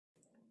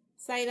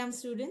Sairam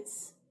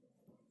students,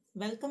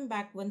 welcome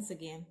back once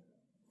again.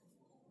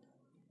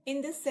 In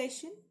this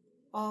session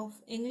of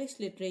English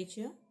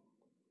literature,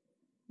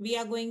 we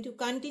are going to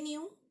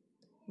continue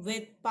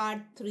with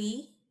part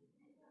 3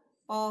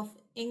 of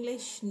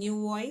English New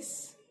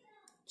Voice,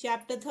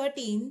 chapter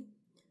 13,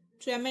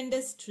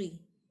 Tremendous Tree.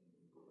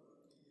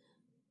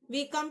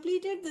 We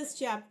completed this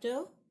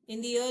chapter in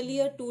the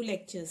earlier 2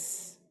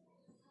 lectures,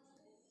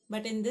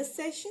 but in this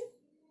session,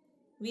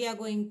 we are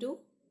going to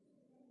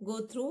go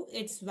through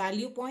its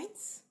value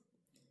points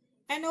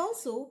and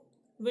also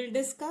we'll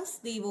discuss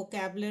the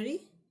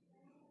vocabulary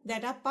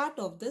that are part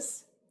of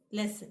this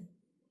lesson.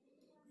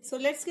 So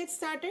let's get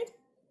started.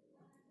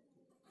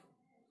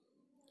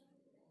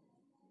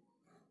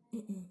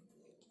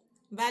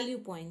 Value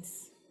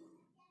points.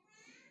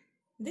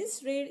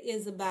 This read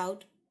is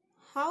about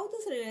how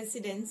the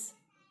residents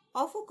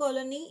of a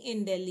colony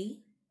in Delhi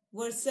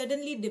were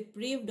suddenly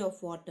deprived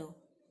of water,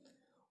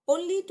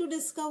 only to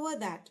discover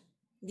that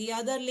the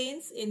other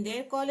lanes in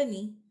their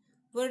colony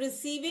were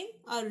receiving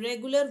a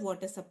regular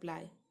water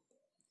supply.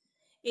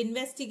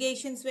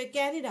 Investigations were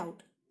carried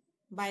out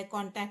by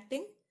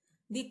contacting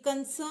the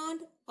concerned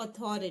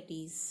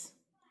authorities.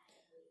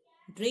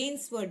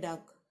 Drains were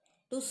dug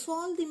to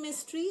solve the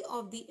mystery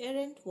of the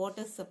errant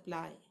water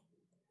supply.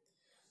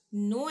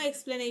 No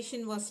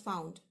explanation was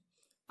found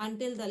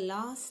until the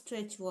last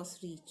stretch was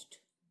reached.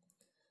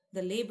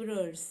 The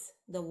laborers,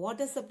 the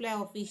water supply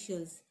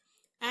officials,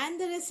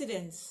 and the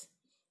residents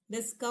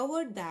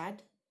discovered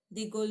that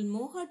the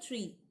Gulmohar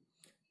tree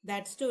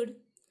that stood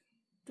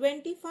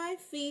 25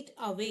 feet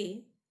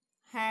away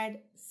had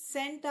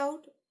sent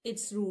out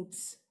its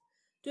roots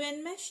to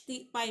enmesh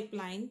the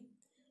pipeline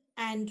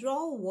and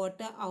draw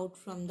water out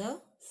from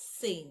the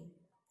same.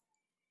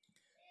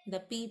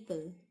 The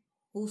people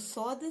who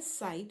saw this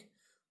sight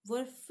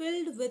were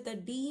filled with a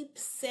deep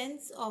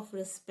sense of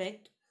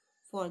respect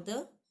for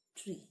the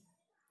tree.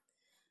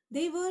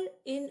 They were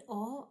in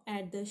awe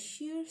at the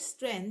sheer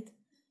strength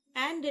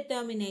and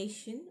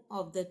determination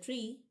of the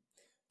tree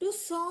to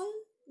solve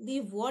the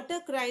water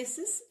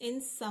crisis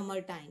in summer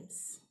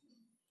times.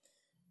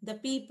 The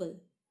people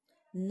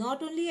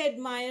not only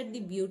admired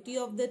the beauty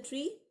of the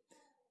tree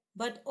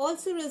but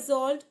also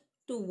resolved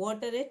to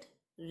water it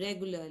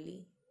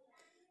regularly.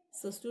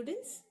 So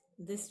students,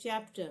 this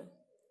chapter,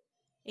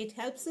 it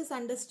helps us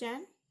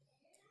understand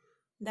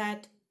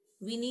that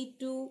we need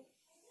to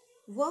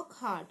work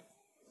hard,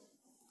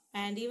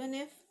 and even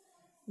if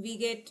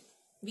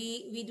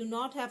we do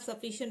not have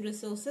sufficient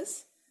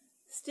resources,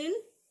 still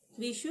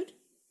we should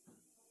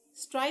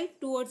strive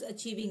towards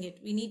achieving it.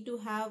 We need to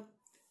have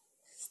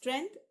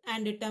strength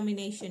and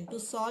determination to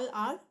solve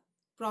our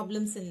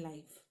problems in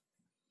life.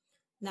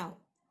 Now,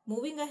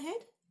 moving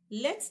ahead,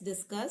 let's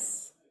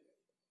discuss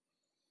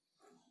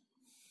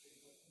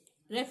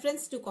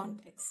reference to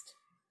context.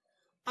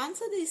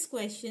 Answer these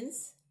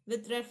questions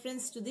with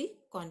reference to the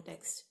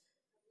context.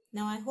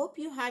 Now, I hope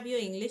you have your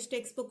English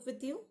textbook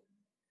with you.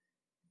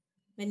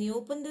 When you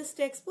open this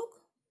textbook,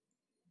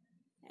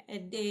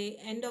 at the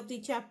end of the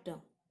chapter,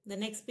 the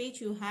next page,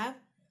 you have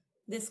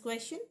this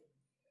question,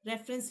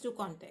 reference to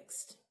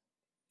context.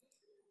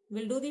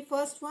 We'll do the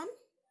first one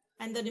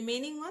and the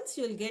remaining ones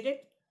you will get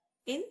it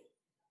in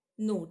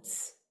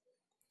notes.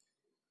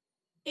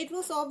 It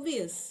was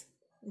obvious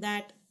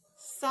that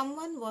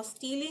someone was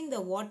stealing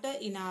the water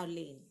in our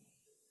lane.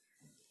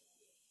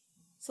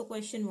 So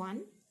question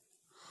 1,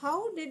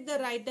 how did the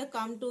writer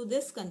come to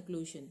this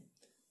conclusion?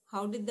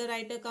 How did the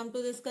writer come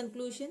to this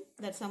conclusion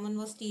that someone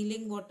was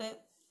stealing water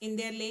in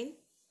their lane?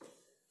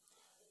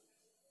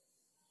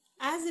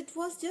 As it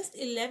was just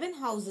 11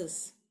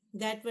 houses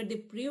that were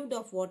deprived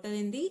of water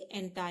in the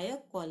entire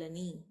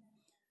colony.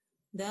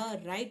 The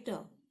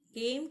writer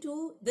came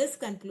to this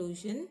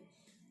conclusion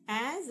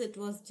as it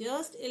was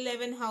just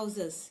 11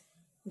 houses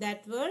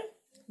that were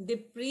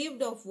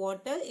deprived of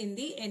water in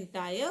the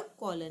entire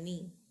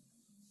colony.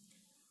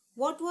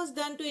 What was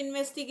done to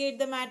investigate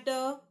the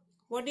matter?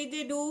 What did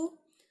they do?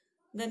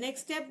 The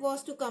next step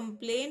was to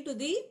complain to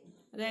the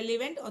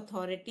relevant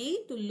authority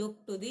to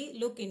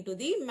look into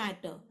the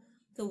matter.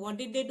 So what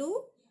did they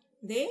do?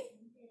 They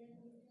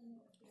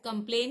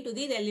complained to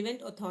the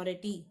relevant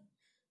authority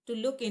to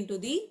look into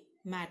the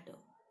matter.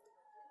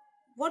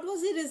 What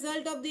was the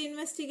result of the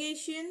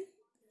investigation?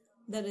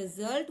 The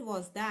result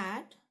was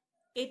that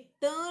it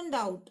turned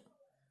out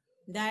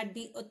that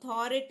the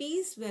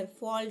authorities were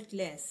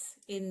faultless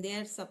in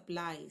their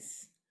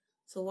supplies.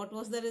 So what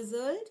was the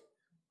result?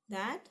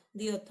 That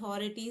the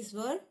authorities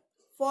were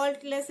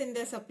faultless in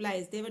their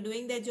supplies. They were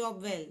doing their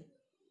job well.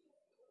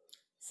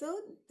 So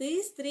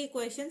these 3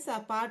 questions are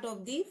part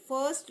of the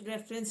first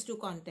reference to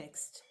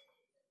context.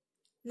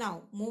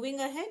 Now moving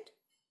ahead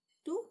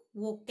to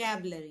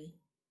vocabulary.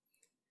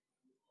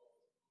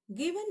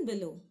 Given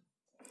below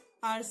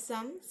are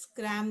some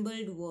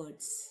scrambled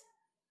words.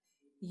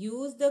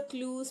 Use the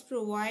clues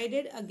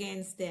provided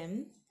against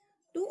them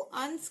to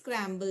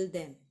unscramble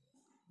them.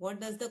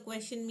 What does the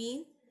question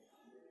mean?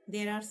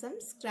 There are some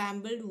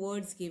scrambled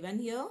words given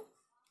here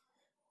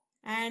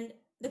and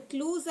the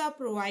clues are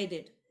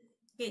provided.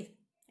 Okay,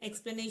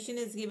 explanation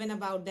is given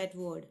about that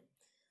word.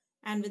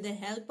 And with the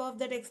help of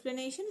that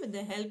explanation, with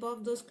the help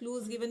of those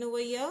clues given over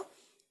here,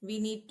 we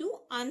need to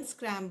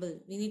unscramble.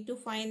 We need to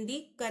find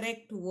the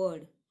correct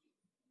word.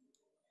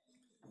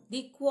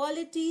 The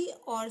quality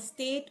or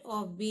state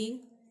of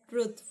being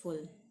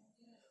truthful.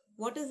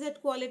 What is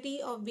that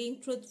quality of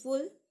being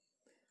truthful?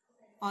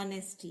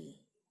 Honesty.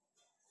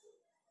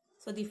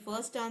 So the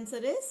first answer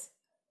is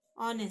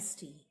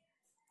honesty.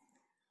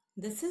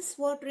 This is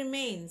what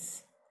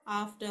remains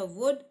after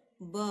wood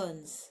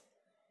burns.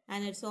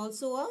 And it's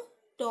also a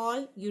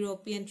tall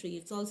European tree.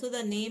 It's also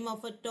the name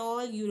of a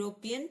tall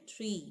European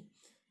tree.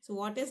 So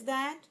what is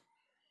that?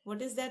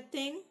 What is that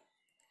thing?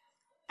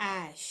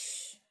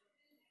 Ash.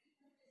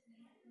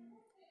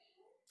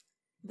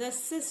 The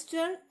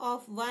sister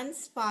of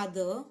one's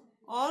father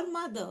or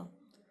mother,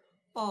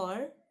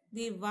 or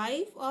the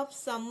wife of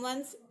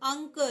someone's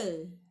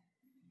uncle.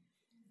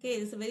 Okay,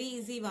 it's a very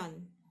easy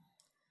one.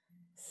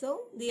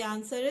 So the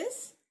answer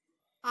is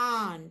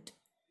aunt.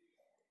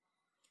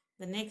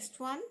 The next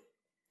one,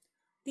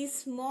 the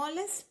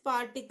smallest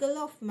particle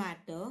of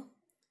matter,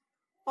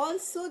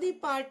 also the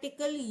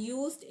particle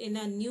used in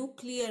a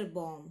nuclear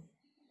bomb,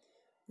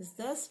 is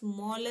the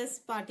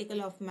smallest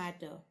particle of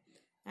matter.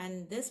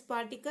 And this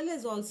particle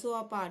is also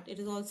a part. It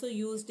is also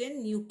used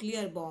in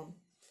nuclear bomb.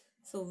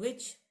 So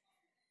which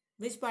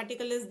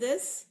particle is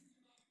this?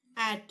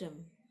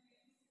 Atom.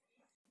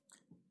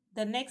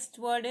 The next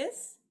word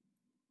is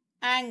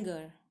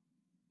anger.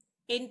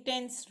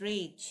 Intense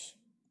rage.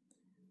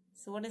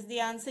 So what is the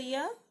answer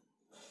here?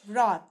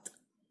 Wrath.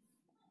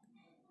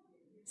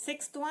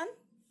 Sixth one,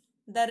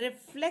 the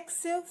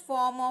reflexive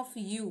form of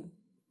you.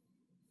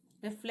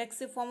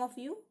 Reflexive form of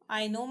you.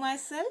 I know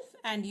myself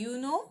and you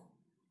know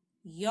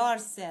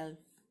yourself.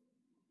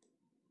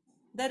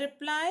 The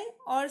reply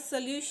or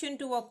solution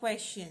to a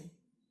question.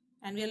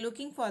 And we are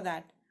looking for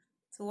that.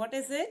 So what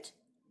is it?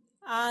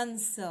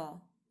 Answer.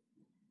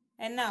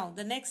 And now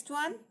the next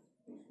one,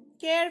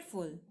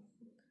 careful.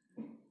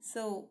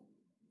 So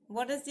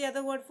what is the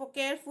other word for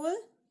careful?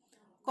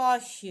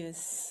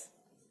 Cautious.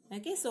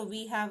 Okay, so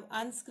we have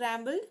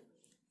unscrambled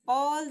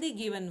all the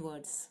given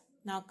words.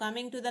 Now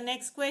coming to the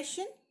next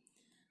question,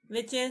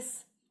 which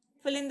is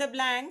fill in the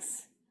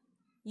blanks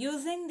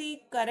using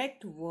the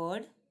correct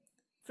word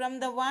from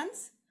the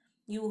ones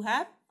you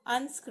have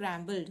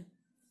unscrambled.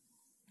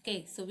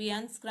 Okay, so we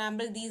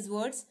unscrambled these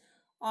words: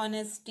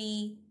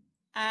 honesty,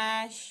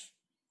 ash,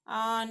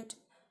 aunt,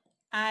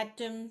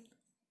 atom,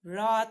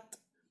 wrath,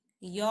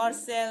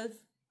 yourself,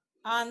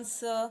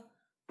 answer,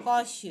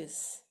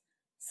 cautious.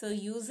 So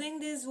using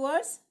these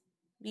words,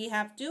 we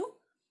have to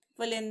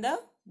fill in the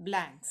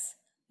blanks.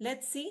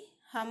 Let's see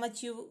how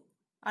much you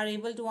are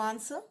able to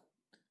answer.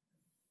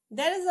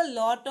 There is a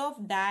lot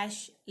of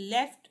dash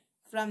left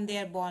from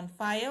their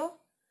bonfire.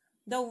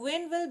 The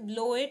wind will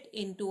blow it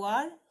into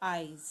our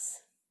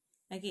eyes.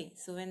 Okay,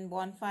 so when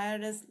bonfire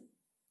is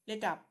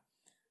lit up,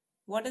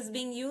 what is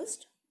being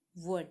used?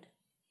 Wood.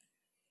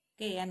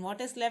 Okay, and what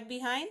is left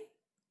behind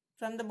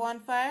from the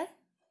bonfire?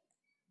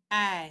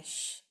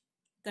 Ash.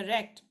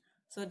 Correct.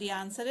 So the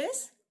answer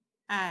is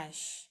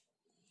ash.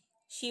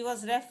 She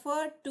was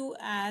referred to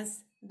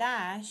as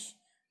dash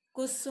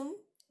Kusum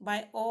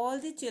by all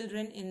the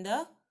children in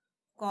the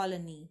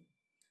colony.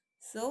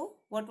 So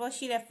what was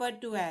she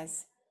referred to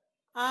as?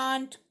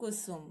 Aunt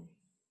Kusum.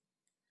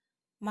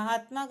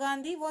 Mahatma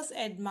Gandhi was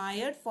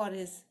admired for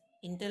his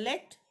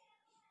intellect,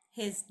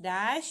 his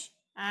dash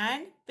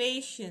and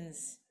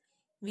patience.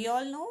 We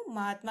all know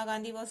Mahatma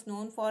Gandhi was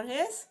known for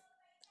his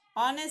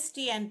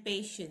honesty and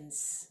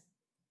patience.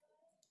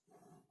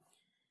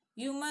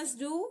 You must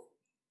do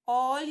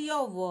all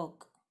your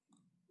work,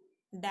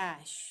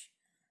 dash.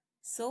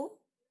 So,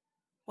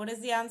 what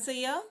is the answer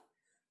here?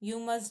 You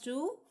must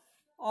do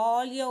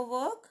all your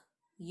work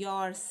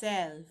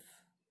yourself.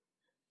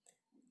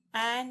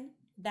 And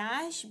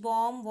dash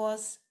bomb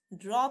was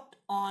dropped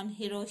on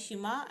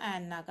Hiroshima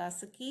and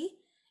Nagasaki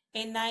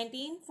in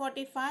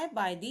 1945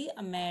 by the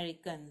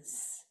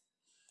Americans.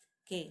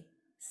 Okay,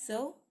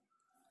 so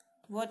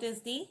what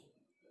is the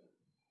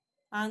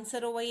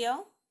answer over here?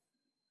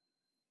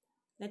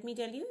 Let me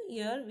tell you,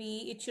 here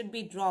it should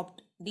be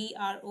dropped.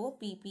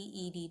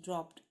 D-R-O-P-P-E-D,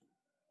 dropped.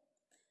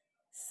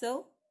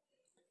 So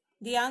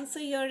the answer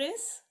here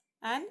is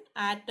an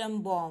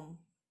atom bomb.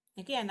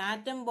 Okay, an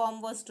atom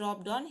bomb was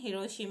dropped on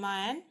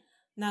Hiroshima and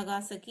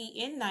Nagasaki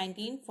in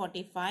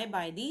 1945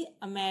 by the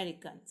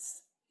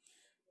Americans.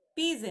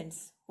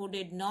 Peasants who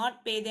did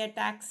not pay their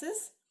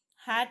taxes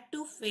had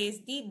to face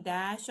the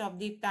dash of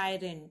the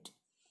tyrant.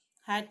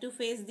 Had to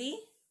face the,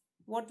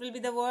 what will be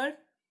the word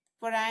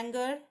for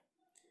anger?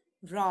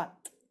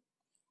 Wrath.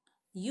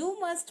 You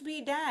must be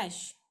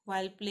dash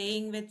while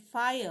playing with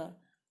fire,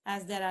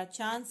 as there are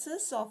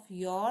chances of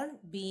your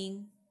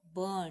being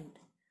burned.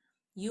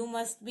 You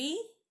must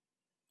be,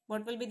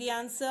 what will be the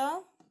answer?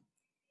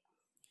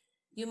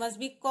 You must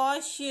be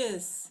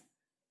cautious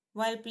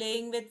while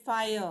playing with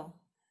fire,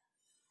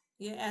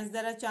 as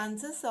there are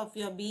chances of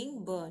your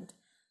being burned.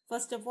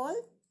 First of all,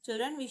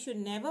 children, we should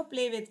never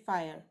play with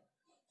fire.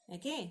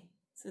 Okay,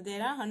 So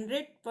there are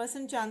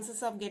 100%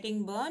 chances of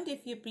getting burnt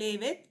if you play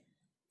with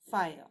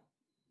fire.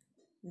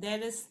 There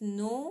is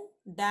no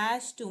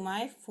dash to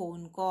my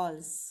phone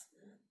calls.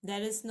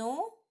 There is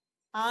no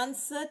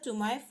answer to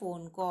my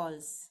phone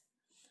calls.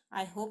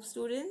 I hope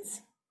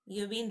students,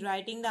 you've been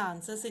writing the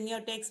answers in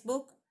your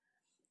textbook,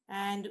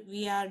 and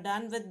we are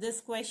done with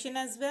this question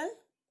as well.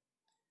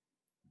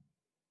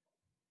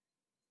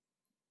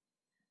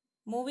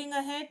 Moving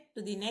ahead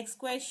to the next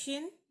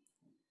question.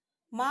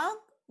 Mark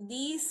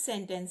these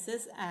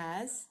sentences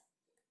as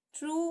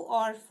true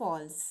or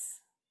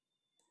false.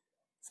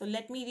 So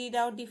let me read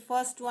out the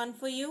first one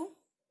for you.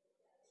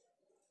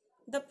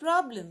 The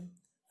problem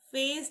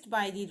faced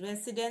by the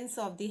residents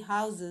of the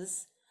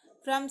houses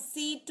from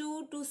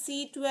C2 to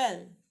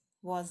C12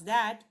 was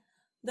that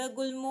the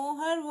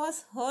gulmohar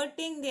was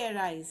hurting their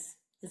eyes.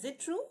 Is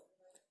it true?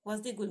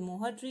 Was the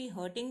gulmohar tree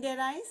hurting their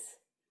eyes?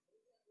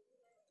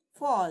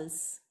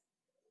 False.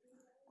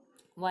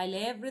 While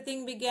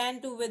everything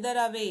began to wither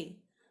away,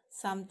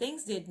 some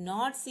things did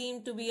not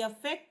seem to be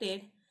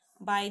affected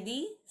by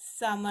the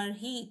summer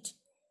heat.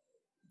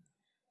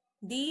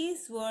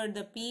 These were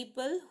the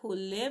people who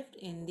lived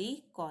in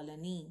the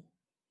colony.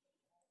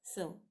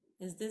 So,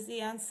 is this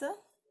the answer?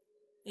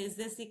 Is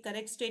this the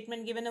correct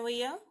statement given over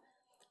here?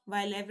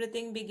 While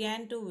everything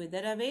began to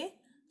wither away,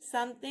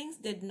 some things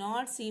did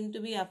not seem to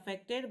be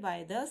affected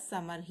by the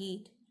summer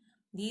heat.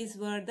 These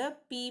were the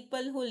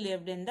people who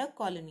lived in the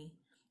colony.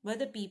 Were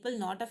the people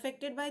not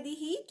affected by the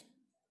heat?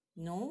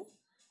 No,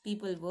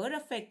 people were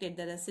affected.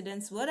 The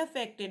residents were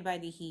affected by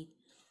the heat.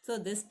 So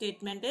this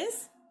statement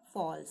is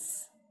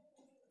false.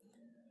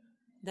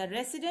 The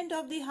resident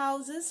of the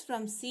houses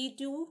from C2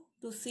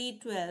 to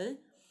C12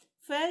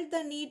 felt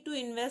the need to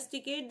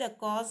investigate the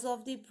cause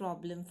of the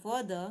problem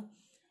further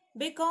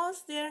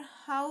because their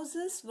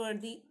houses were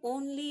the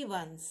only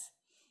ones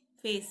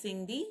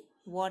facing the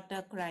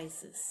water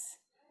crisis.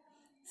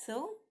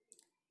 So,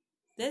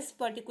 the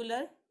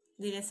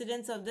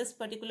residents of this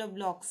particular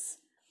blocks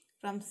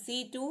from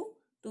C2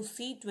 to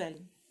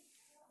C12,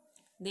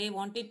 they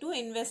wanted to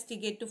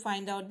investigate to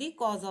find out the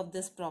cause of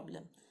this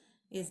problem.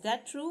 Is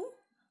that true?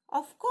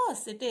 Of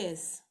course it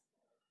is.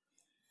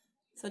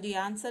 So the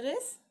answer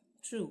is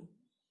true.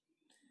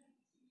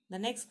 The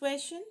next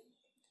question.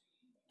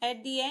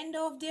 At the end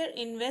of their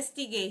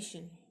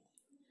investigation,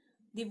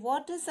 the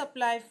water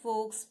supply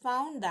folks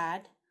found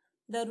that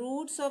the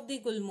roots of the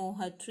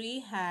gulmohar tree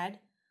had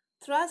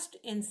thrust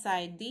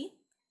inside the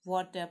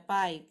water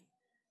pipe.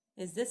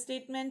 Is this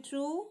statement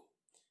true?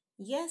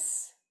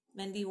 Yes.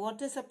 When the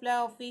water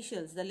supply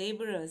officials, the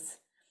laborers,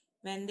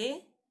 when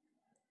they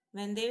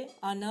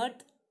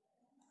unearthed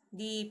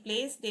the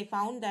place, they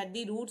found that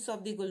the roots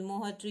of the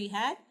gulmohar tree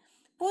had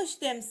pushed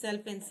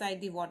themselves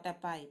inside the water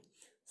pipe.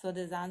 So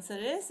this answer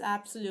is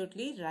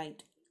absolutely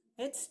right.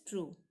 It's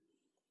true.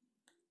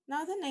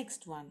 Now the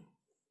next one.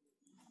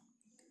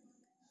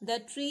 The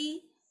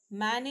tree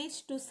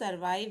managed to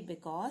survive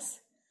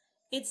because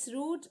its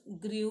roots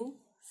grew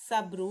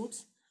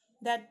subroots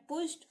that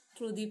pushed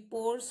through the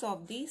pores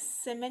of the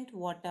cement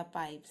water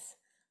pipes.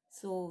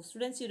 So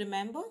students, you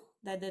remember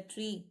that the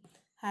tree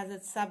has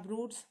its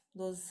subroots,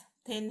 those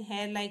thin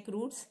hair-like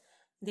roots.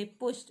 They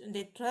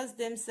thrust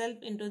themselves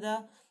into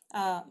the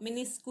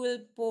minuscule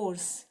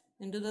pores,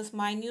 into those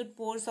minute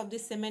pores of the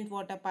cement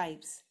water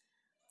pipes.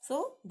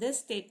 So this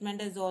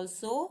statement is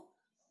also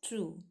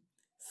true.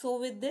 So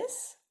with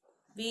this,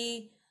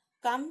 we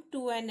come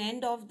to an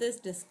end of this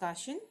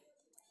discussion.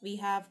 We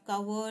have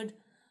covered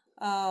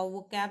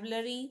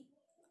vocabulary.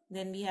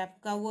 Then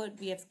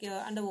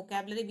under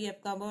vocabulary, we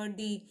have covered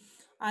the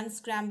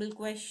unscrambled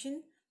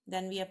question.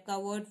 Then we have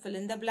covered fill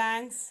in the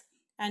blanks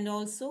and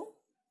also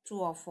true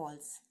or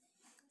false.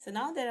 So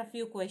now there are a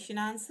few question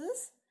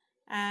answers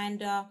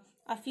and a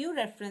few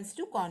reference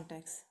to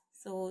context.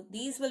 So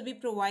these will be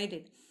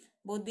provided.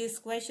 Both these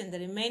questions, the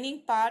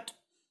remaining part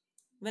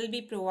will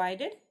be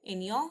provided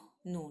in your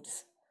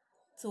notes.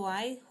 So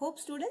I hope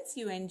students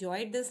you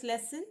enjoyed this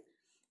lesson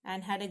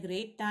and had a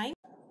great time.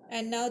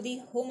 And now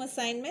the home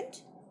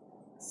assignment.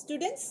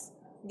 Students,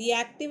 the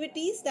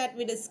activities that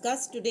we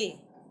discussed today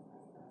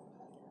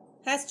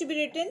has to be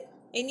written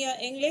in your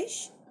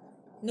English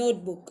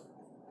notebook.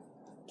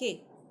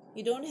 Okay,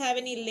 you don't have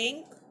any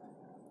link,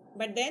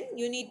 but then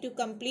you need to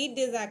complete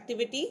this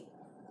activity.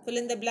 Fill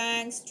in the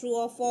blanks, true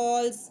or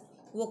false,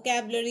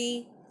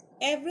 vocabulary,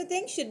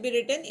 everything should be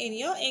written in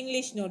your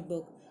English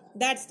notebook.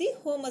 That's the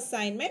home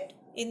assignment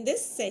in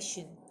this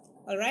session.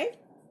 Alright,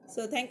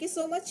 so thank you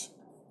so much.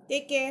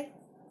 Take care.